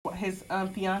his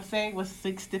fiance was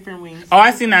 6 different rings. Oh,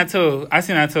 I seen that too. Bob,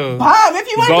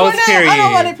 if you want to do that, I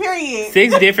don't want a period.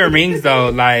 6 different rings though.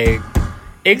 Like,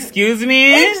 excuse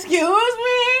me.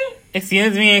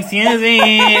 Excuse me.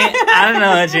 I don't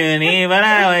know what you need, but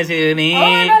I know what you need. Oh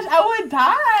my gosh,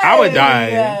 I would die.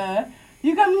 Yeah.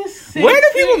 You got me sick. Where do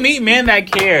people meet men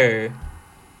that care?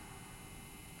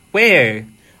 Where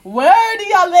do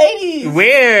y'all ladies?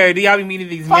 Where do y'all be meeting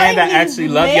these men that actually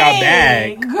love y'all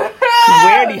back? Girl.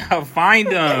 Where do y'all find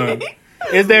them?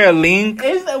 Is there a link?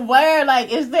 Is there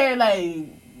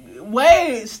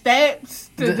steps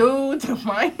to do to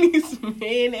find these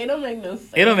men? It don't make no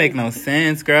sense. It don't make no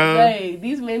sense, girl. Like,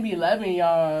 these men be loving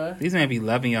y'all.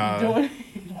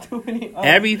 Doing it all.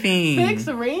 Everything. 6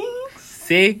 rings?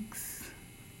 6.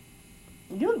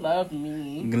 You love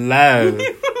me. Love.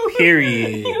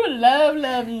 Period. You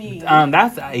love me.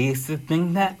 That's I used to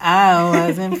think that I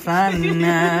wasn't fine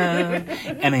enough.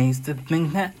 And I used to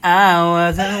think that I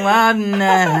wasn't wild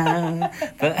enough.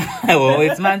 But I will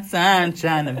waste my time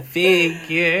trying to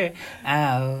figure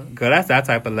out. Girl, that's that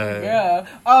type of love. Yeah.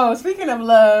 Oh, speaking of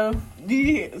love, did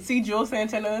you see Jules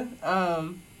Santana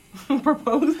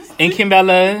propose? And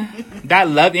Kimbella, that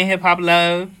love in hip hop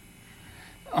love.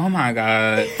 Oh my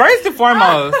God. First and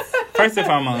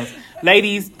foremost,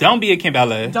 ladies, don't be a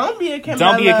Kimbella. Don't be a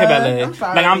Kimbella. I'm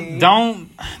sorry.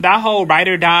 That whole ride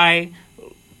or die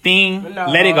thing, no,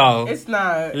 let it go. It's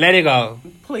not. Let it go.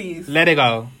 Please. Let it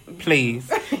go.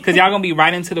 Please. Because y'all going to be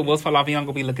right into the wheels fall off and y'all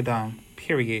going to be looking dumb.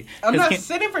 Period. I'm not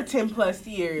sitting for 10 plus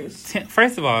years.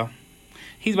 First of all,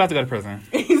 he's about to go to prison.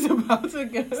 He's about to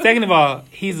go. Second of all,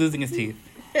 he's losing his teeth.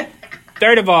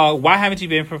 Third of all, why haven't you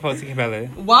been proposed to Kimbella?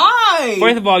 Why?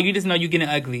 Fourth of all, you just know you're getting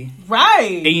ugly.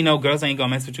 Right. And you know girls ain't gonna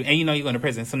mess with you. And you know you're going to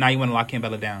prison. So now you want to lock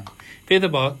Kimbella down. Fifth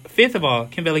of all,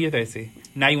 Kimbella, you're thirsty.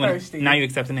 Now you're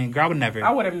accepting it. Girl, I would never.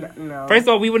 I would have, no. First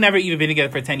of all, we would never even been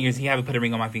together for 10 years. He haven't put a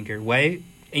ring on my finger. What? And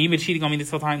you've been cheating on me this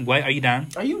whole time? What? Are you dumb?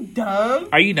 Are you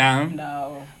dumb?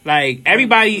 No. Like,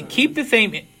 everybody, keep the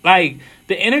same, like,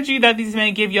 the energy that these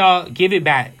men give y'all, give it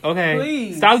back, okay?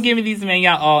 Please. Stop giving these men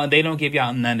y'all all, and they don't give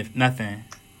y'all nothing.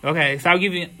 Okay, stop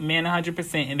giving men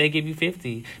 100%, and they give you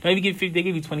 50. Don't even give 50, they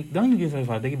give you 20. Don't even give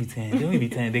 25, they give you 10. They don't give you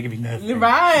 10, they give you nothing.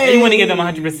 Right. And you want to give them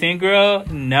 100%, girl?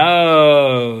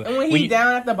 No. And when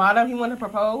down at the bottom, he want to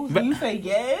propose? But you say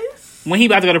yes? When he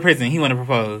about to go to prison, he want to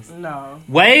propose. No.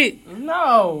 Wait?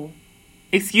 No.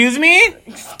 Excuse me?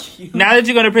 Now that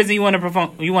you're going to prison, you want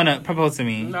to propose to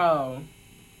me? No.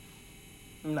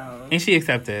 And she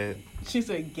accepted. She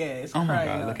said yes. Oh my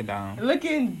God, looking dumb.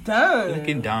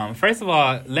 Looking dumb. First of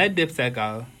all, let Dipset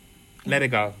go. Let it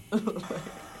go.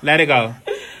 Let it go.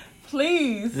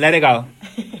 Please. Let it go.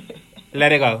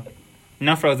 Let it go.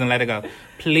 No Frozen, let it go.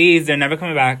 Please, they're never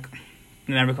coming back.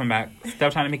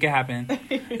 Stop trying to make it happen.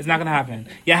 It's not gonna happen.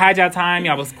 Y'all had y'all time.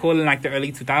 Y'all was cool in like the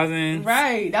early 2000s.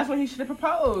 Right. That's when he should have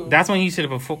proposed. That's when he should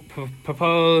have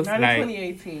proposed. Not in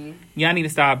 2018. Y'all need to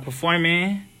stop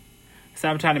performing.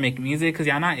 Stop trying to make music because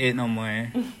y'all not it no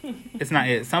more. It's not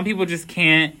it. Some people just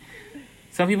can't.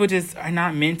 Some people just are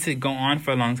not meant to go on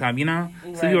for a long time, you know?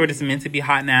 Right. Some people are just meant to be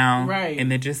hot now. Right. And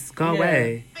then just go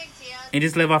away. And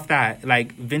just live off that.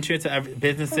 Like, venture into other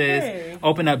businesses.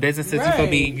 Open up businesses. Right.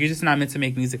 You're just not meant to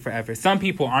make music forever. Some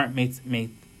people aren't meant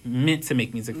to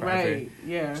make music forever. Right,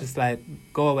 yeah. Just, like,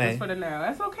 go away. Just for the now.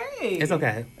 That's okay. It's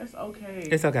okay. That's okay.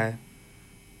 It's okay.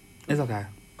 It's okay.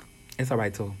 It's all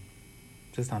right, too.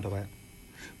 Just don't do it.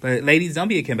 But ladies, don't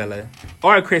be a Kimbella.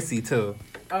 Or a Chrissy, too.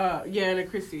 Yeah, and a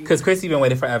Chrissy. Because Chrissy been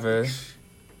waiting forever.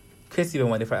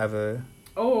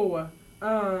 Oh,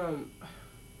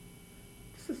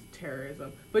 this is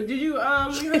terrorism. But did you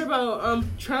heard about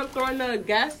Trump throwing the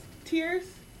gas tiers?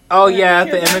 Oh, yeah,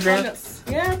 the immigrants.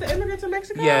 The immigrants in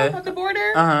Mexico at the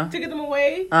border to get them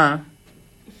away. How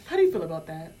do you feel about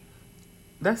that?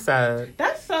 That's sad.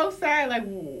 That's so sad. Like,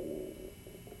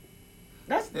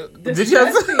 that's disgusting. Did you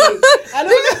have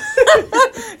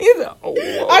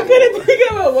I couldn't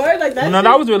think of a word like that. No,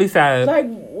 that was really sad. Like,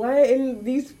 what? And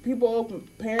these people,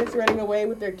 parents running away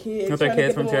with their kids. With their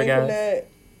kids from tear gas.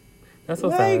 That's so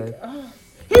sad.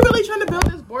 He really trying to build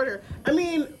this border. I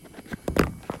mean,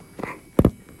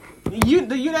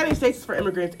 the United States is for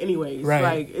immigrants anyways. Right.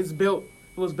 Like, it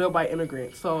was built by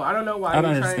immigrants. So I don't know why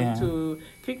they're trying to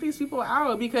kick these people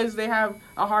out because they have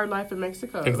a hard life in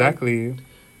Mexico. Exactly. Like,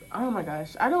 oh my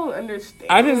gosh, I don't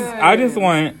understand. I just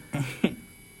want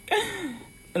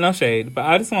no shade, but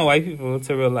I just want white people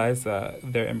to realize that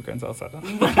they're immigrants also.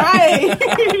 Right.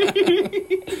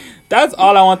 That's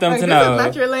all I want them to know. This is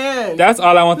not your land. That's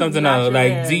all I want them to know.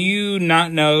 Like, land. do you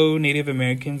not know Native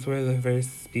Americans were the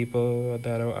first people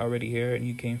that are already here, and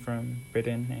you came from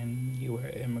Britain, and you were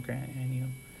an immigrant, and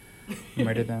you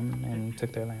murdered them and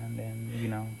took their land, and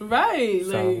Right.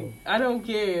 So, like, I don't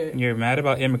get. You're mad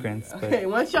about immigrants. But okay,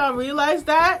 once y'all realize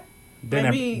that, they're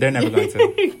never going to.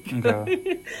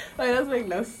 Okay. Like, that doesn't make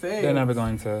no sense. They're never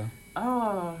going to.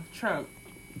 Oh, Trump.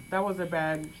 That was a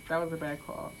bad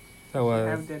call. That was.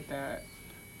 Have did that.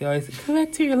 They always say, go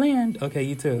back to your land. Okay,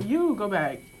 you too. You go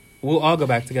back. We'll all go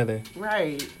back together.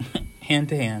 Right. Hand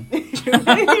to hand. Hand to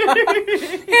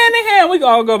hand. We can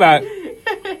all go back.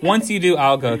 Once you do,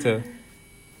 I'll go too.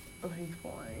 Okay,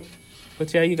 fine.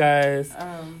 But yeah, you guys.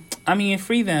 I mean,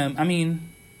 free them. I mean,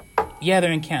 yeah,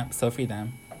 they're in camps, so free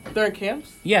them. They're in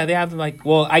camps? Yeah, they have like.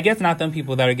 Well, I guess not them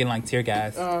people that are getting like tear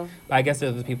gas. I guess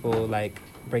they're the people like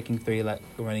breaking through, like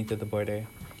running through the border.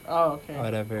 Oh, okay. Or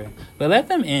whatever. But let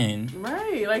them in.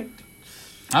 Right, like.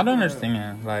 I don't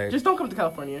understand. Like, just don't come to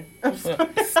California.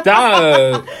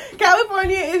 Stop.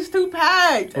 California is too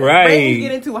packed. Right. Rates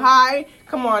getting too high.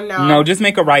 Come on now. No, just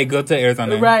make a right. Go to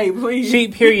Arizona. Right, please.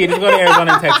 Cheap. Period. Just go to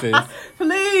Arizona and Texas.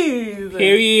 Please.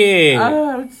 Period.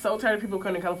 I'm so tired of people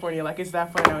coming to California. Like, it's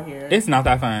that fun out here. It's not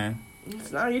that fun.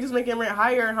 It's not. You're just making rent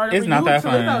higher and harder it's for not you that to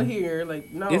fun. live out here. Like,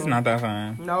 no. It's not that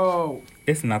fun. No.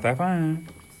 It's not that fun.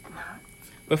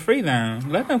 But free them.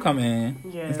 Let them come in.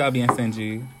 Yes. And stop being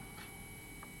stingy.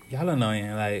 Y'all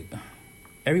annoying. Like,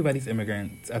 everybody's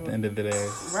immigrants at the end of the day.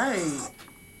 Right.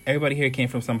 Everybody here came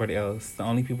from somebody else. The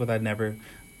only people that never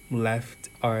left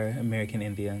are American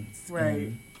Indians.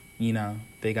 Right. And,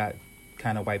 they got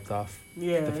kind of wiped off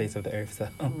the face of the earth. So.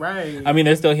 Right. I mean,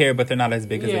 they're still here, but they're not as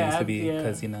big as they used to be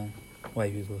because,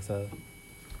 white people. So.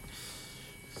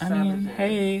 I mean,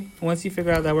 hey, once you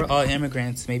figure out that we're all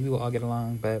immigrants, maybe we'll all get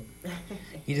along. But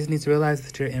you just need to realize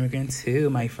that you're an immigrant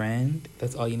too, my friend.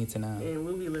 That's all you need to know. And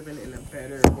we'll be living in a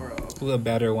better world. A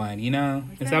better one, Okay.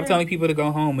 And stop telling people to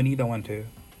go home when you don't want to.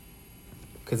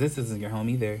 Because this isn't your home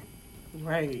either.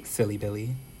 Right. Silly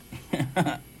Billy.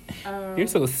 You're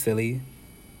so silly.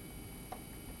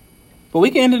 But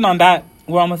we can end it on that.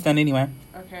 We're almost done anyway.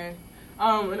 Okay.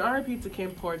 An RIP to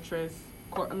Kim Porter?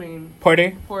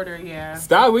 Porter, yeah.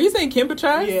 Stop. Were you saying Kim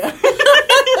Petras? Yeah.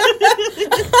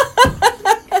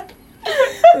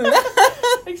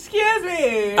 Excuse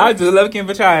me. I do love Kim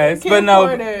Petras. But no,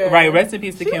 Porter. Right. Rest in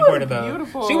peace to Kim Porter, though.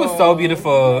 Beautiful. She was so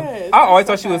beautiful. Yes, I always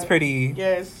thought she was pretty.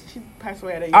 Yes. She passed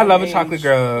away at a young I love age. a chocolate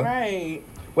girl. Right.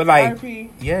 With like, RP.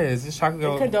 Yes, just chocolate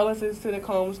girl. And condolences to the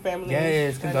Combs family.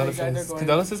 Yes, condolences.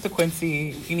 Condolences to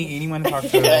Quincy. If you need anyone to talk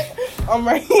to, I'm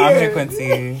right here. I'm here,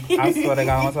 Quincy. I swear to God,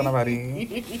 I won't tell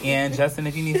nobody. And Justin,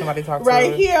 if you need somebody to talk to,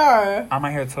 right here. I'm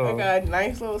right here too. I got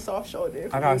nice little soft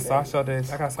shoulders. I got soft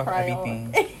shoulders. I got soft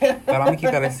everything. But I'm gonna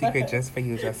keep that a secret just for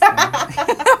you, Justin.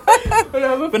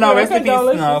 But no, rest in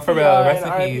peace. No, for real, rest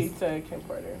in peace. To Kim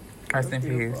Porter. Rest in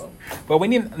peace. But we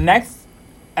need next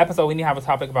episode we need to have a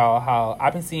topic about how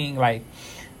I've been seeing like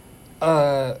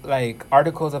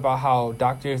articles about how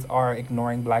doctors are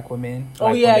ignoring black women. Oh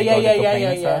like,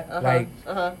 yeah. Like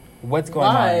what's going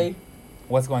on?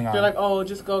 What's going on? They're like, oh,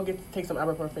 just go take some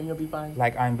ibuprofen, you'll be fine.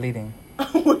 Like I'm bleeding.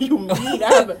 What do you mean?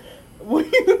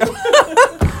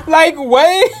 Like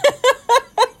what?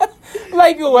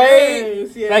 Like what?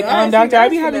 Yes, like doctor, I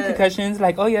be having concussions.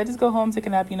 Like, oh yeah, just go home, take a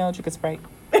nap, drink a Sprite.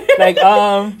 Like,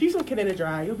 do some Canada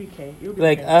Dry, you'll be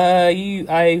okay.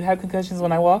 I have concussions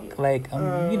when I walk. Like,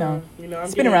 I'm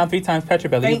spin around 3 times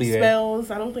Petrobelly. You'll be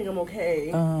spells. I don't think I'm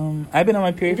okay. I've been on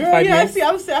my period for 5 years.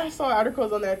 I saw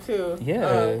articles on that too.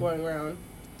 Yeah, going around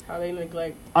how they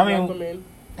neglect black women.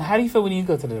 How do you feel when you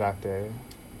go to the doctor?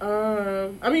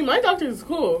 My doctor is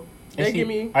cool. They give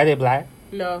me. Are they black?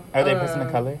 No. Are they a person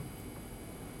of color?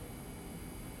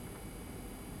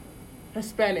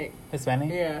 Hispanic?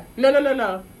 Yeah.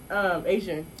 No.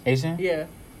 Asian. Asian? Yeah.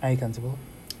 Are you comfortable?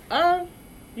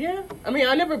 Yeah. I mean,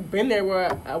 I never been there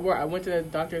where I went to the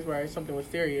doctors where something was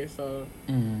serious, so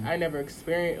I never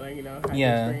experienced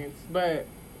experience. But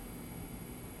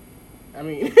I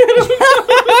mean,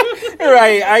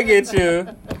 right? I get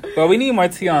you. But we need more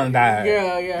tea on that.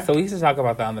 Yeah. So we should talk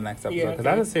about that on the next episode because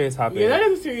that's a serious topic. Yeah, that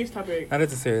is a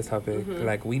serious topic. Mm-hmm.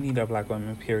 Like we need our black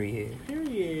women. Period.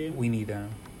 We need them.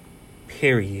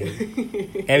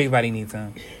 Period. Everybody needs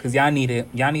them because y'all need it.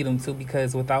 Y'all need them too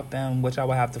because without them, what y'all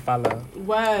would have to follow?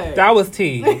 What? That was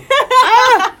tea.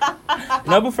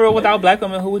 No, but for real, without black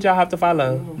women, who would y'all have to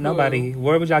follow? Nobody.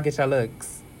 Where would y'all get y'all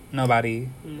looks? Nobody.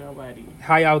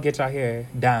 How y'all get y'all hair?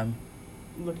 Dumb.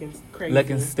 Looking crazy.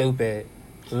 Looking stupid.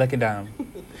 Looking dumb.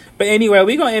 But anyway,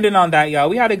 we gonna end it on that, y'all.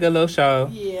 We had a good little show.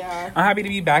 Yeah. I'm happy to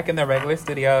be back in the regular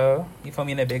studio. You feel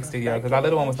me, in the big studio because our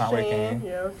little one was not working.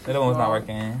 Little one was not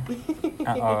working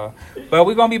at all. But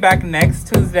we're gonna be back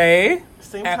next Tuesday.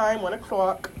 Same time,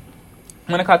 1:00.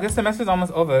 1:00. This semester's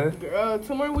almost over. Girl,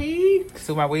 2 more weeks.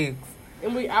 2 more weeks.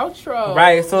 And we outro.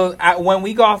 Right. So when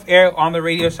we go off air on the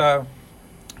radio show,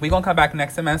 we gonna come back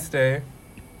next semester,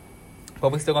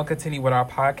 but we still gonna continue with our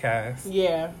podcast.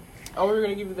 Yeah. Oh, we're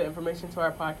gonna give you the information to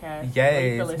our podcast.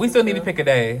 Yes. We still need to pick a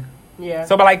day. Yeah.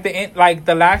 So, but like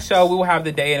the last show, we will have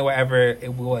the day and whatever we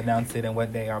will announce it and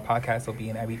what day our podcast will be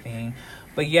and everything.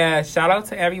 But yeah, shout out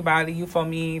to everybody. You feel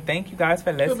me? Thank you guys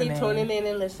for listening. We'll be tuning in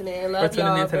and listening. Love for tuning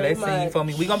y'all in to very listen. much. You feel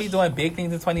me? We're gonna be doing big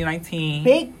things in 2019.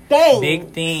 Big things. Big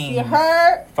things. You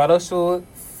heard? Photo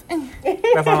shoots.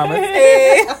 That's all I'm gonna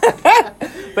say.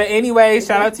 But anyway,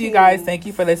 shout out to you guys. Thank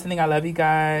you for listening. I love you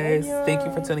guys. Thank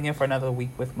you for tuning in for another week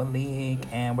with Malik.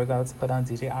 And we're going to put on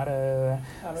DJ Otto.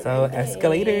 So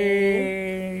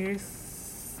escalators.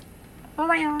 Oh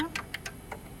my God.